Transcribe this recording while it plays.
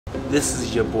This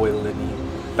is your boy Lenny,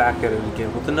 back at it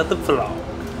again with another vlog.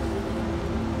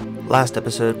 Last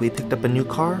episode, we picked up a new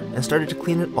car and started to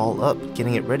clean it all up,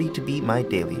 getting it ready to be my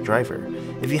daily driver.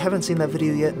 If you haven't seen that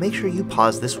video yet, make sure you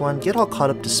pause this one, get all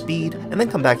caught up to speed, and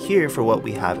then come back here for what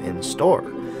we have in store.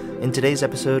 In today's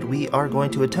episode, we are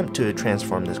going to attempt to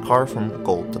transform this car from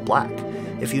gold to black.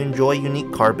 If you enjoy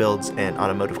unique car builds and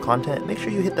automotive content, make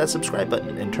sure you hit that subscribe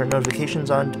button and turn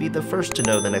notifications on to be the first to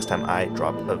know the next time I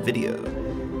drop a video.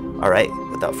 Alright,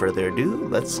 without further ado,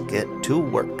 let's get to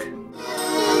work.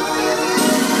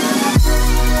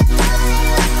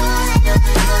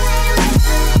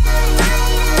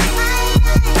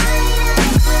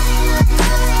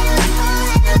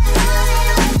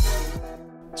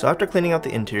 So after cleaning out the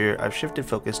interior, I've shifted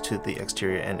focus to the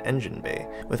exterior and engine bay.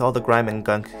 With all the grime and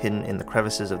gunk hidden in the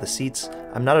crevices of the seats,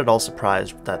 I'm not at all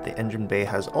surprised that the engine bay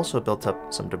has also built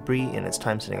up some debris in its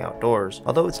time sitting outdoors,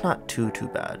 although it's not too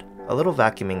bad. A little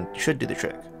vacuuming should do the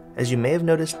trick. As you may have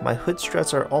noticed, my hood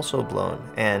struts are also blown,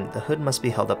 and the hood must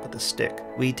be held up with a stick.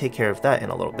 We take care of that in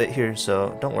a little bit here,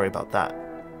 so don't worry about that.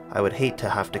 I would hate to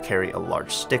have to carry a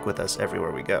large stick with us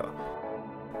everywhere we go.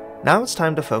 Now it's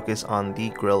time to focus on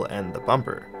the grille and the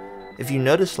bumper. If you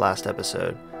noticed last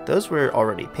episode, those were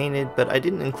already painted, but I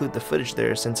didn't include the footage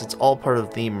there since it's all part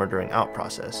of the murdering out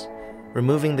process.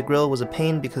 Removing the grille was a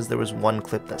pain because there was one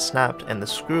clip that snapped and the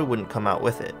screw wouldn't come out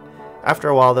with it. After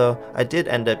a while though, I did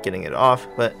end up getting it off,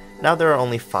 but now there are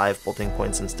only 5 bolting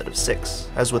points instead of 6.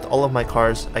 As with all of my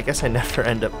cars, I guess I never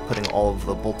end up putting all of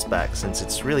the bolts back since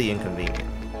it's really inconvenient.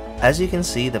 As you can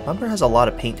see, the bumper has a lot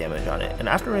of paint damage on it, and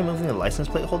after removing the license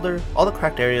plate holder, all the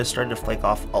cracked areas started to flake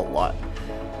off a lot.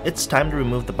 It's time to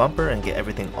remove the bumper and get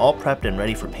everything all prepped and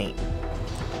ready for paint.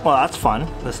 Well, that's fun.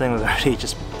 This thing was already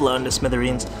just blown to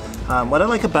smithereens. What I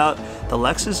like about the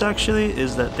Lexus actually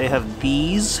is that they have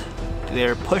these.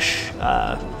 They're push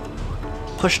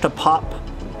to pop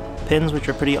pins, which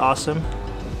are pretty awesome.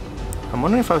 I'm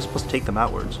wondering if I was supposed to take them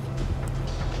outwards.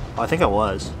 Oh, I think I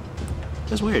was.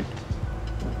 It's weird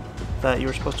that you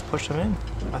were supposed to push them in.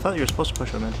 I thought you were supposed to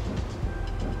push them in.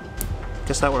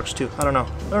 Guess that works too. I don't know.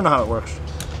 I don't know how it works,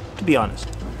 to be honest.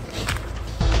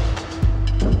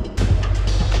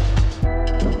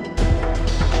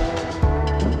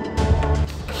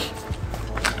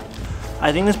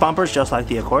 I think this bumper is just like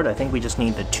the Accord. I think we just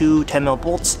need the 2 10mm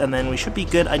bolts and then we should be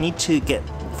good. I need to get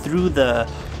through the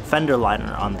fender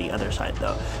liner on the other side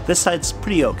though. This side's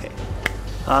pretty okay.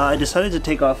 I decided to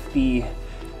take off the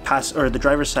the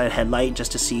driver's side headlight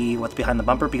just to see what's behind the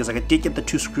bumper because I did get the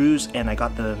 2 screws and I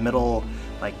got the middle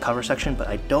cover section, but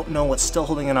I don't know what's still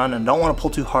holding it on and don't want to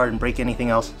pull too hard and break anything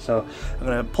else. So I'm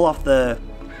gonna pull off the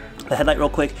headlight real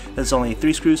quick. There's only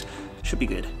 3 screws. Should be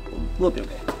good. We'll be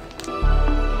okay.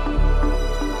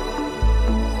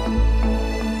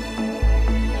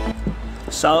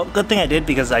 So good thing I did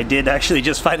because I did actually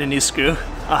just find a new screw.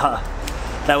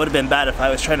 That would have been bad if I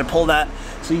was trying to pull that.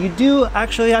 So you do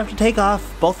actually have to take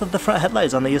off both of the front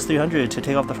headlights on the ES300 to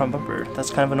take off the front bumper. That's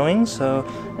kind of annoying, so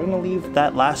we're gonna leave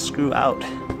that last screw out.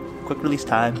 Quick release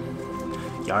time.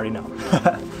 You already know.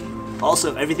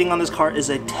 Also, everything on this car is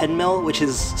a 10mm, which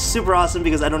is super awesome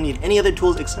because I don't need any other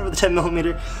tools except for the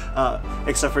 10mm,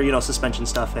 except for, you know, suspension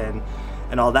stuff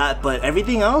and all that. But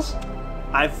everything else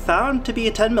I've found to be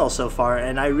a 10mm so far,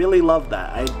 and I really love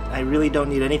that. I really don't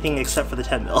need anything except for the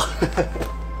 10mm.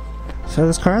 So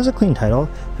this car has a clean title,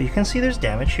 but you can see there's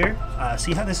damage here.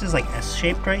 See how this is like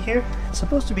S-shaped right here? It's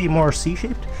supposed to be more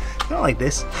C-shaped, not like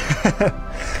this.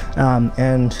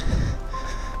 And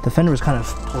the fender was kind of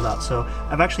pulled out, so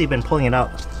I've actually been pulling it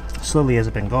out slowly as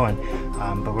it's been going,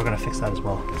 but we're gonna fix that as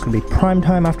well. It's gonna be prime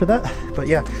time after that, but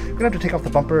yeah, we're gonna have to take off the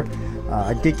bumper.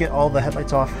 I did get all the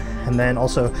headlights off, and then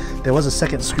also there was a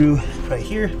second screw right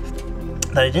here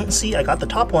that I didn't see. I got the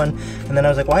top one, and then I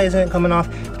was like, why isn't it coming off?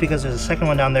 It's because there's a second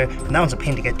one down there, and that one's a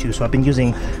pain to get to, so I've been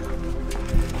using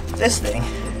this thing,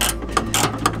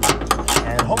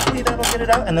 and hopefully that'll get it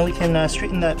out, and then we can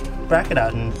straighten that bracket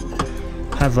out and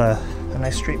have a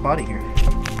nice straight body here.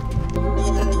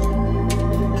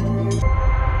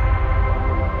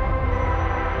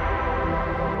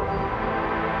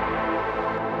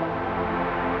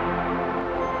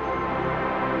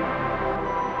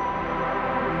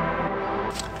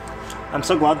 I'm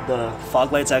so glad the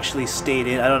fog lights actually stayed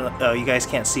in. I don't know, you guys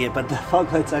can't see it, but the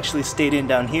fog lights actually stayed in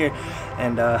down here,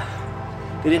 and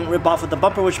they didn't rip off with the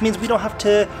bumper, which means we don't have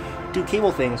to do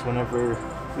cable things whenever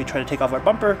we try to take off our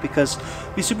bumper because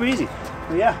it'll be super easy.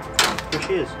 But yeah, here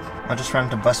she is. I just ran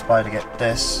to Best Buy to get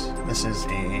this. This is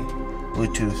a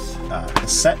Bluetooth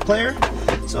cassette player,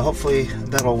 so hopefully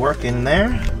that'll work in there.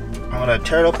 I'm gonna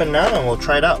tear it open now and we'll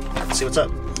try it out. Let's see what's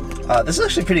up. This is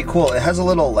actually pretty cool. It has a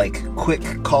little like quick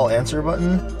call answer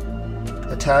button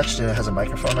attached, and it has a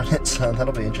microphone on it, so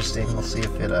that'll be interesting. We'll see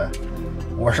if it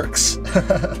works.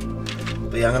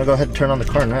 But yeah, I'm gonna go ahead and turn on the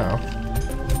car now.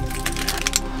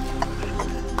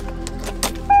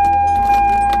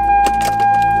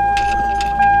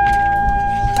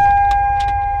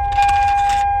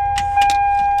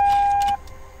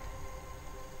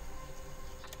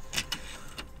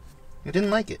 I didn't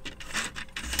like it.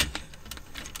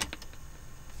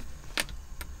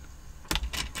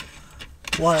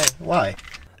 Why?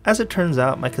 As it turns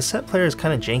out, my cassette player is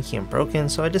kind of janky and broken,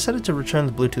 so I decided to return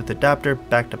the Bluetooth adapter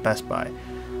back to Best Buy.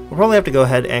 We'll probably have to go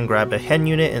ahead and grab a hen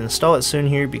unit and install it soon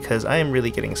here because I am really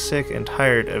getting sick and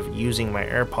tired of using my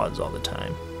AirPods all the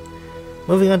time.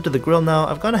 Moving on to the grill now,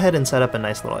 I've gone ahead and set up a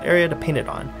nice little area to paint it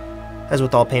on. As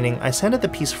with all painting, I sanded the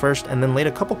piece first and then laid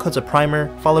a couple coats of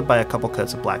primer, followed by a couple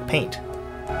coats of black paint.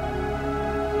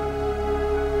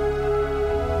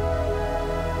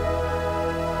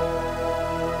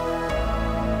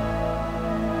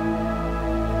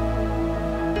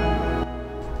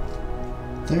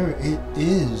 There it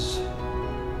is.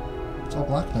 It's all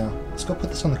black now. Let's go put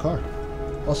this on the car.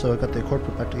 Also, I got the Accord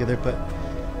put back together, but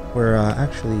we're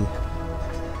actually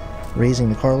raising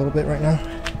the car a little bit right now.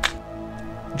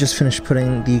 Just finished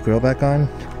putting the grill back on.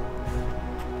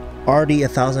 Already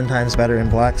 1,000 times better in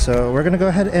black, so we're gonna go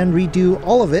ahead and redo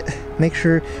all of it. Make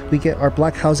sure we get our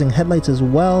black housing headlights as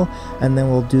well, and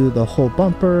then we'll do the whole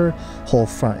bumper, whole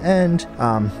front end.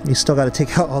 You still got to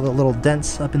take out all the little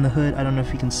dents up in the hood. I don't know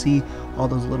if you can see all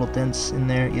those little dents in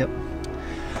there. Yep,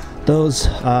 those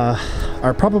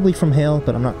are probably from hail,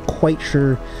 but I'm not quite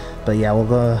sure. But yeah, we'll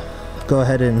go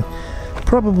ahead and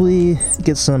probably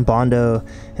get some Bondo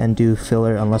and do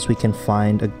filler unless we can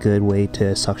find a good way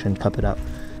to suction cup it up.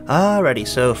 Alrighty,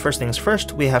 so first things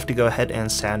first, we have to go ahead and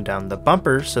sand down the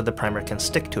bumper so the primer can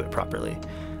stick to it properly.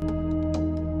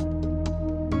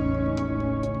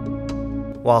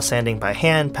 While sanding by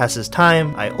hand passes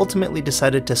time, I ultimately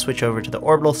decided to switch over to the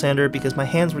orbital sander because my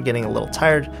hands were getting a little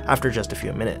tired after just a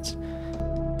few minutes.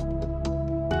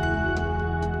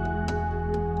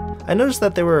 I noticed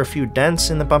that there were a few dents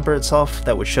in the bumper itself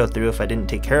that would show through if I didn't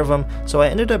take care of them, so I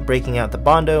ended up breaking out the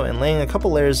Bondo and laying a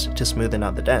couple layers to smoothen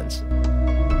out the dents.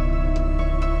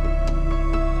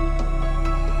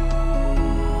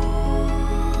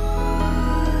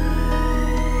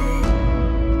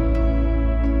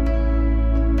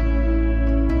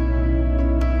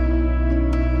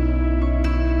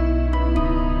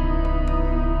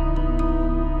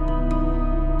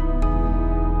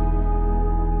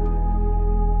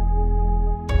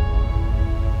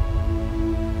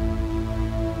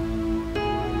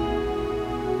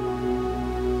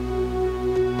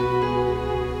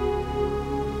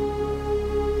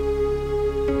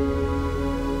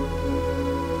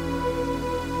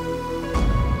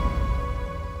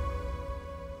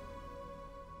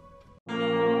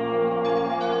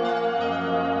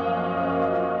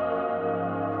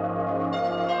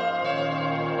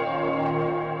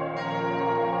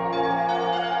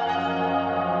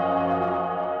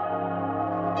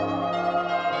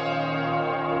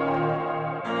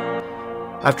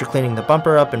 After cleaning the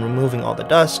bumper up and removing all the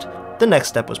dust, the next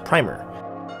step was primer.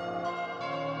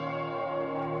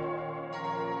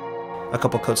 A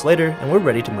couple coats later, and we're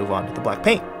ready to move on to the black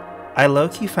paint. I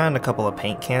low-key found a couple of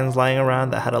paint cans lying around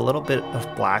that had a little bit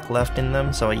of black left in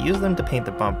them, so I used them to paint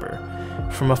the bumper.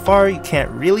 From afar, you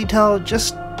can't really tell,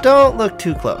 just don't look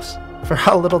too close. For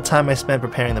how little time I spent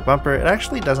preparing the bumper, it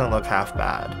actually doesn't look half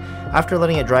bad. After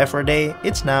letting it dry for a day,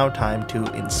 it's now time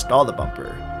to install the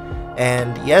bumper.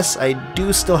 And yes, I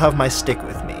do still have my stick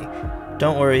with me.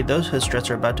 Don't worry, those hood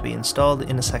struts are about to be installed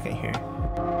in a second here.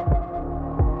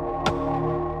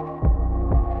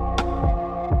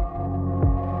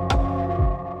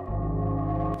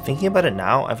 Thinking about it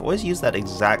now, I've always used that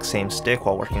exact same stick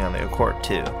while working on the Accord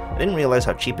too. I didn't realize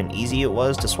how cheap and easy it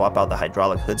was to swap out the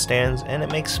hydraulic hood stands, and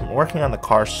it makes working on the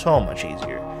car so much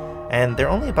easier. And they're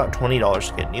only about $20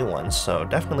 to get new ones, so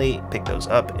definitely pick those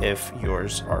up if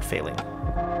yours are failing.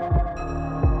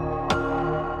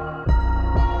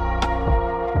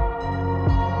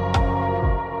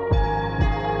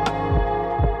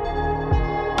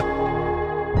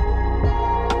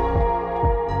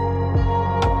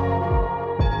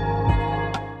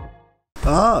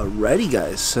 Alrighty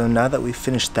guys, so now that we've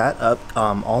finished that up,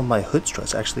 all my hood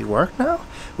struts actually work now,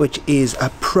 which is a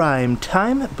prime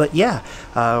time. But yeah,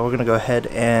 we're gonna go ahead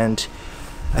and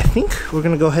I think we're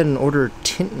gonna go ahead and order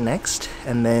tint next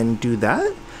and then do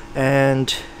that,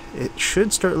 and it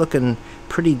should start looking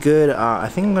pretty good. I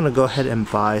think I'm gonna go ahead and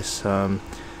buy some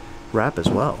wrap as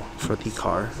well for the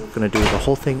car. I'm gonna do the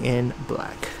whole thing in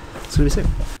black. It's gonna be sick.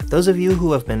 Those of you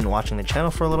who have been watching the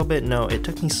channel for a little bit know it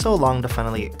took me so long to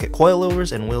finally get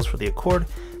coilovers and wheels for the Accord,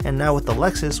 and now with the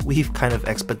Lexus, we've kind of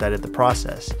expedited the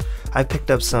process. I've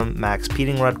picked up some max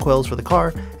heating rod coils for the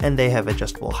car, and they have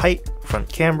adjustable height, front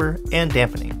camber, and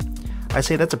dampening. I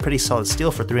say that's a pretty solid steal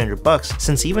for 300 bucks,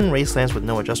 since even Racelands with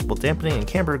no adjustable dampening and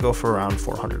camber go for around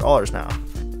 $400 now.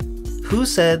 Who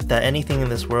said that anything in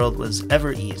this world was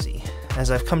ever easy? As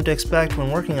I've come to expect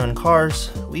when working on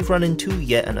cars, we've run into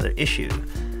yet another issue.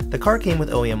 The car came with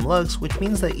OEM lugs, which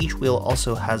means that each wheel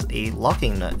also has a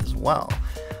locking nut as well.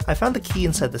 I found the key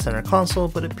inside the center console,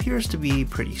 but it appears to be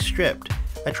pretty stripped.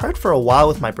 I tried for a while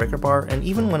with my breaker bar and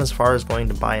even went as far as going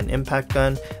to buy an impact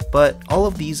gun, but all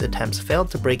of these attempts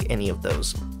failed to break any of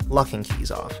those locking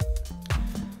keys off.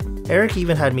 Eric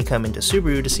even had me come into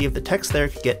Subaru to see if the techs there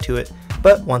could get to it,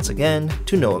 but once again,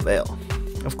 to no avail.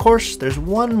 Of course, there's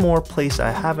one more place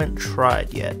I haven't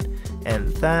tried yet, and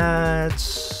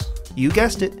that's, you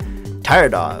guessed it, Tire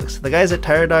Dogs. The guys at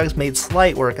Tire Dogs made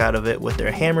slight work out of it with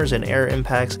their hammers and air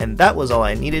impacts, and that was all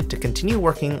I needed to continue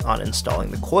working on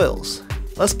installing the coils.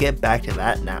 Let's get back to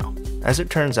that now. As it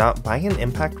turns out, buying an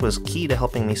impact was key to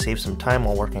helping me save some time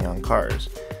while working on cars.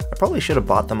 I probably should have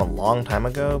bought them a long time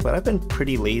ago, but I've been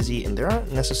pretty lazy and they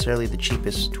aren't necessarily the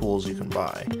cheapest tools you can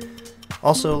buy.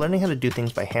 Also, learning how to do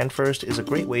things by hand first is a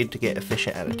great way to get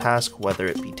efficient at a task, whether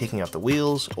it be taking off the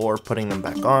wheels, or putting them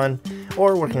back on,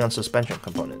 or working on suspension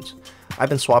components. I've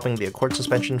been swapping the Accord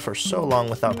suspension for so long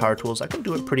without power tools I can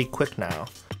do it pretty quick now.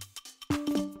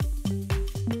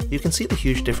 You can see the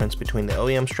huge difference between the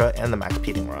OEM strut and the max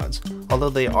heating rods.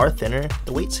 Although they are thinner,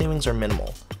 the weight savings are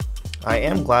minimal. I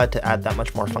am glad to add that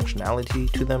much more functionality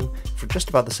to them for just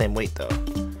about the same weight though.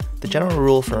 The general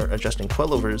rule for adjusting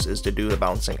coilovers is to do the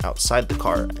balancing outside the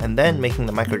car, and then making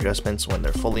the micro adjustments when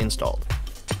they're fully installed.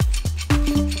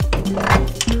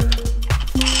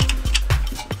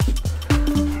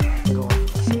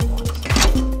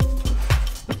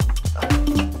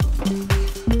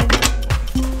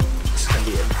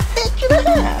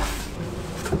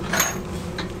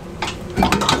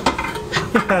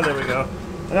 There we go.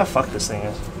 Look how fucked this thing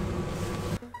is.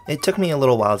 It took me a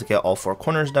little while to get all four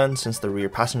corners done since the rear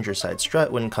passenger side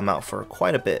strut wouldn't come out for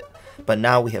quite a bit, but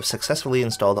now we have successfully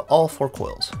installed all four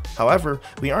coils. However,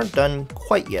 we aren't done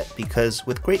quite yet because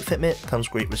with great fitment comes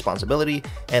great responsibility,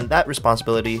 and that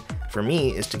responsibility for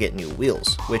me is to get new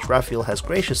wheels, which Raphael has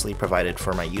graciously provided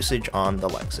for my usage on the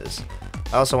Lexus.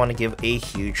 I also want to give a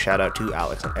huge shout out to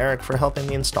Alex and Eric for helping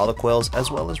me install the coils,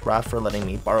 as well as Raph for letting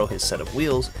me borrow his set of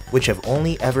wheels, which have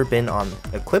only ever been on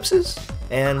Eclipses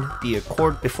and the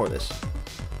Accord before this.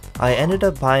 I ended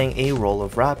up buying a roll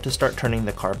of wrap to start turning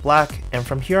the car black, and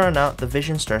from here on out the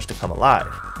vision starts to come alive.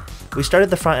 We started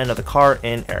the front end of the car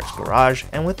in Eric's garage,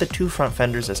 and with the two front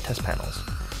fenders as test panels.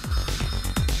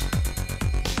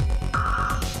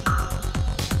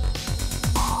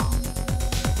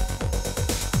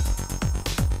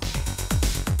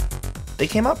 They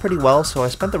came out pretty well, so I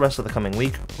spent the rest of the coming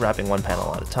week wrapping one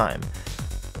panel at a time.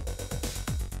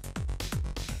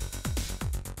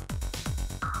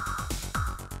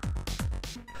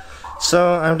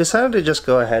 So I've decided to just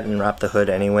go ahead and wrap the hood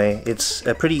anyway. It's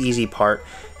a pretty easy part,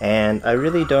 and I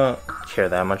really don't care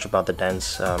that much about the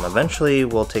dents. Eventually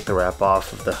we'll take the wrap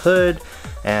off of the hood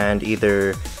and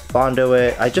either Bondo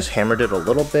it. I just hammered it a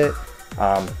little bit,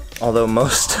 although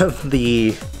most of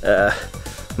the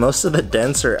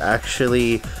dents are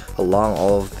actually along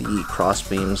all of the cross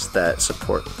beams that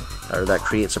support, or that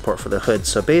create support for the hood,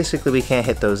 so basically we can't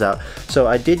hit those out. So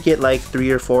I did get like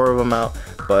 3 or 4 of them out,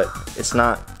 but it's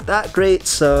not that great,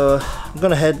 so I'm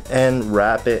gonna head and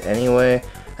wrap it anyway,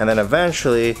 and then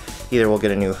eventually either we'll get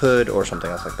a new hood or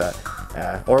something else like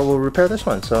that, or we'll repair this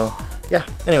one. So yeah,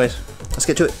 anyways, let's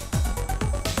get to it.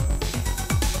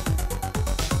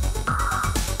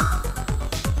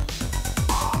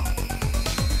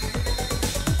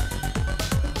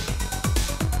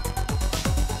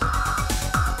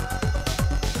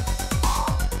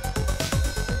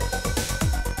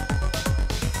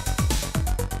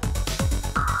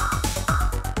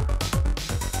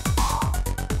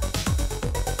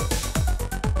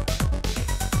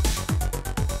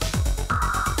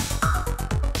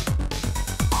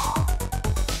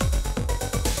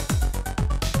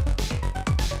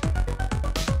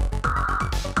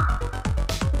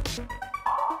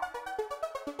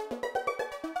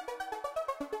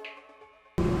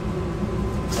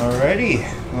 Alrighty,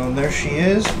 well there she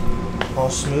is, all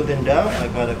smoothened out. I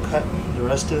gotta cut the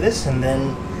rest of this and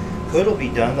then hood will be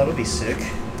done. That'll be sick.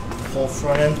 Whole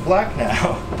front end's black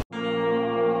now.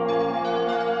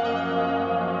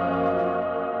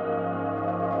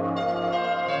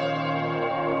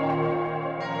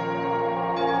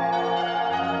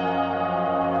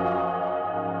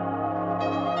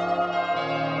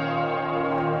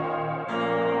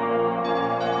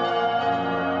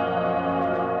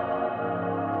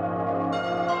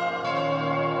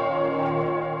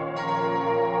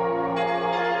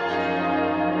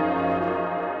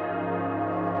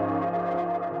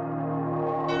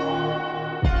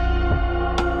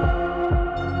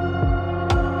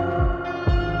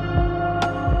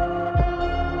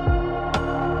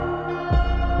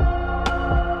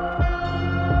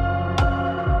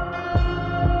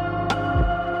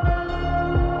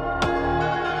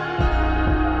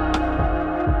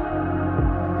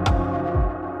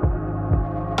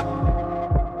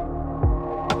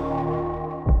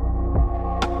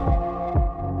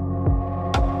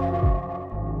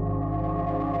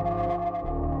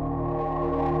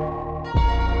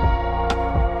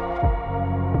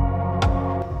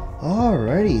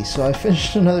 Alrighty, so I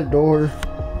finished another door.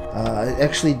 I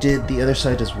actually did the other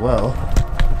side as well,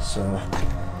 so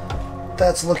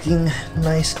that's looking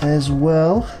nice as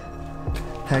well.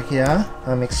 Heck yeah,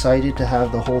 I'm excited to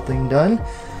have the whole thing done.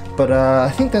 But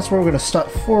I think that's where we're going to stop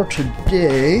for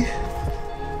today.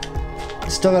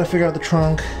 Still got to figure out the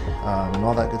trunk and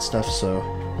all that good stuff, so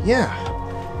yeah.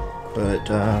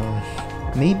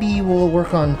 But maybe we'll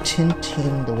work on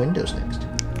tinting the windows next.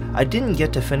 I didn't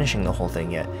get to finishing the whole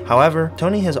thing yet. However,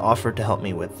 Tony has offered to help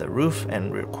me with the roof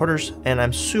and rear quarters, and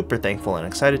I'm super thankful and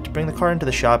excited to bring the car into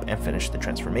the shop and finish the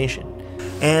transformation.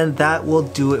 And that will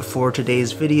do it for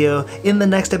today's video. In the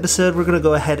next episode, we're gonna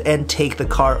go ahead and take the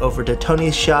car over to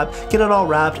Tony's shop, get it all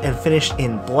wrapped and finished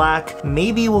in black.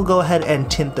 Maybe we'll go ahead and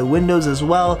tint the windows as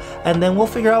well, and then we'll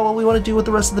figure out what we wanna do with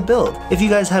the rest of the build. If you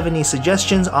guys have any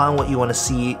suggestions on what you wanna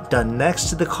see done next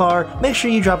to the car, make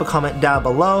sure you drop a comment down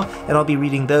below, and I'll be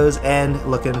reading those and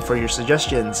looking for your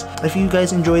suggestions. If you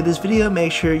guys enjoyed this video,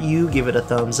 make sure you give it a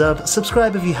thumbs up,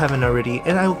 subscribe if you haven't already,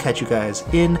 and I will catch you guys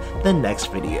in the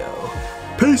next video.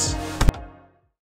 Peace!